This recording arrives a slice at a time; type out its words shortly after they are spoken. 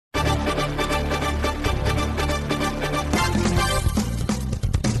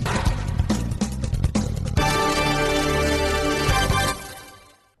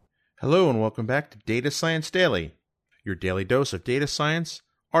welcome back to Data Science Daily, your daily dose of data science,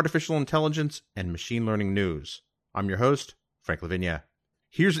 artificial intelligence, and machine learning news. I'm your host, Frank Lavigne.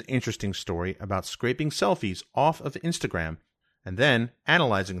 Here's an interesting story about scraping selfies off of Instagram and then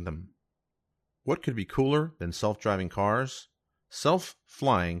analyzing them. What could be cooler than self-driving cars?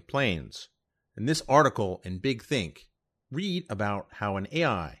 Self-flying planes. In this article in Big Think, read about how an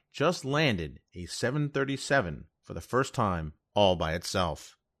AI just landed a 737 for the first time all by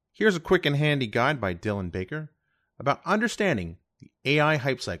itself. Here's a quick and handy guide by Dylan Baker about understanding the AI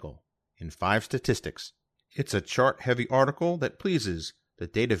hype cycle in 5 statistics. It's a chart-heavy article that pleases the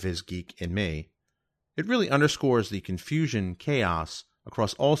data viz geek in me. It really underscores the confusion, chaos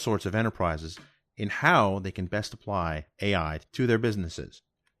across all sorts of enterprises in how they can best apply AI to their businesses.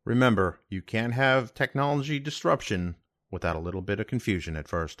 Remember, you can't have technology disruption without a little bit of confusion at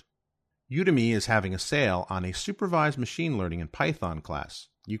first. Udemy is having a sale on a supervised machine learning in Python class.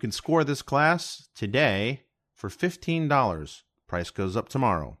 You can score this class today for $15. Price goes up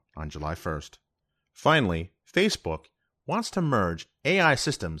tomorrow on July 1st. Finally, Facebook wants to merge AI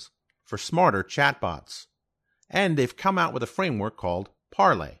systems for smarter chatbots. And they've come out with a framework called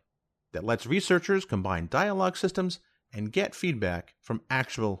Parley that lets researchers combine dialogue systems and get feedback from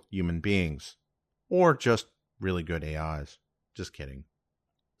actual human beings. Or just really good AIs. Just kidding.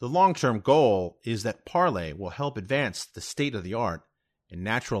 The long-term goal is that Parley will help advance the state-of-the-art in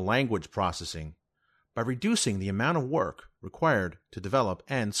natural language processing by reducing the amount of work required to develop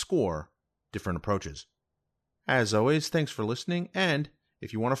and score different approaches. As always, thanks for listening, and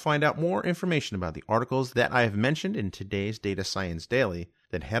if you want to find out more information about the articles that I have mentioned in today's Data Science Daily,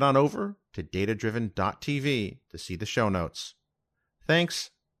 then head on over to datadriven.tv to see the show notes.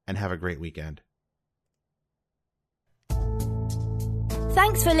 Thanks, and have a great weekend.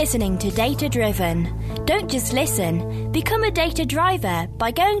 Thanks for listening to Data Driven. Don't just listen, become a data driver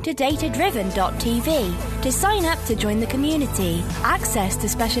by going to datadriven.tv to sign up to join the community, access to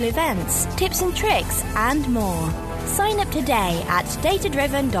special events, tips and tricks, and more. Sign up today at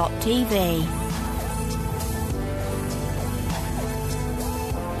datadriven.tv.